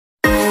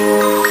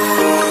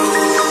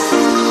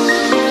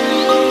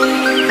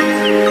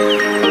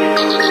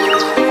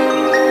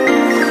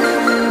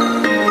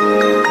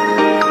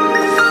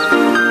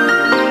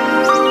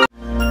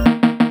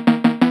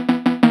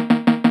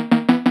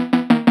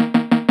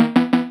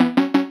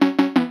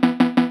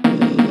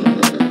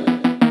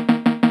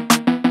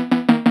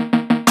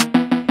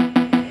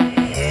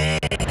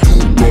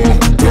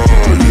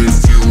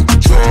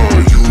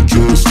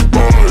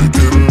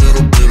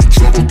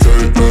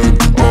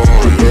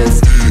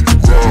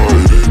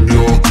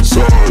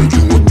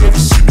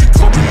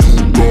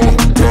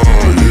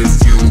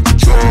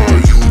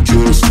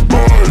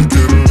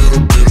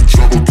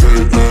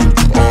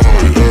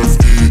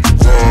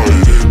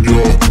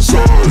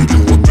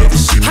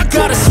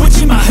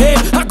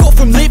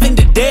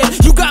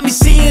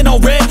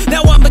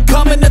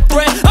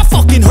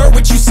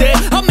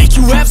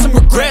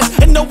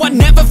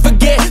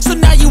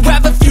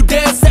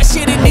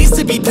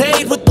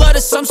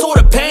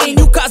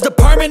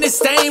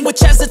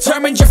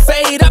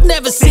fade I've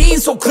never seen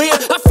so clear.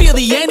 I feel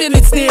the end and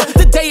it's near.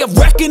 The day of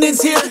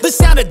reckoning's here. The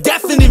sound of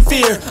deafening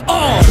fear.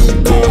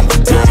 You gon'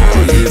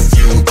 die if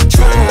you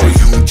try.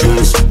 You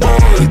just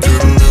might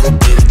get a little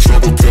bit of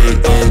trouble.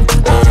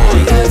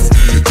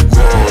 K-N-I-F-E,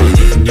 right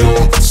in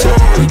your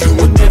side. You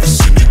will never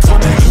see me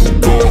coming. You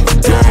gon'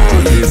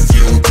 die if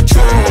you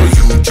try.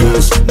 You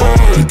just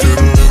might get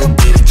a little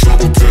bit of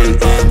trouble.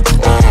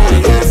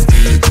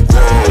 K-N-I-F-E,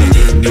 right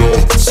in your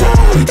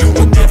side. You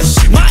will never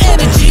see me My coming.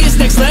 energy is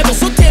next level,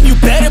 so damn you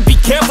better be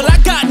careful. I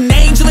got an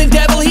angel and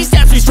devil, he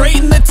stabs me straight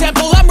in the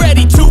temple. I'm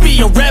ready to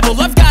be a rebel,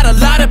 I've got a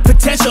lot of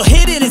potential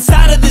hidden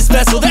inside of this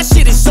vessel. That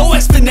shit is so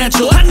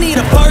exponential. I need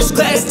a first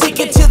class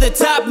ticket to the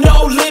top,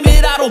 no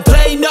limit. I don't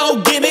play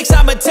no gimmicks,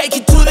 I'ma take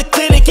you to the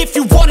clinic. If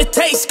you want a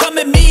taste, come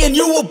at me and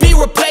you will be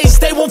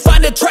replaced. They won't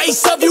find a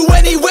trace of you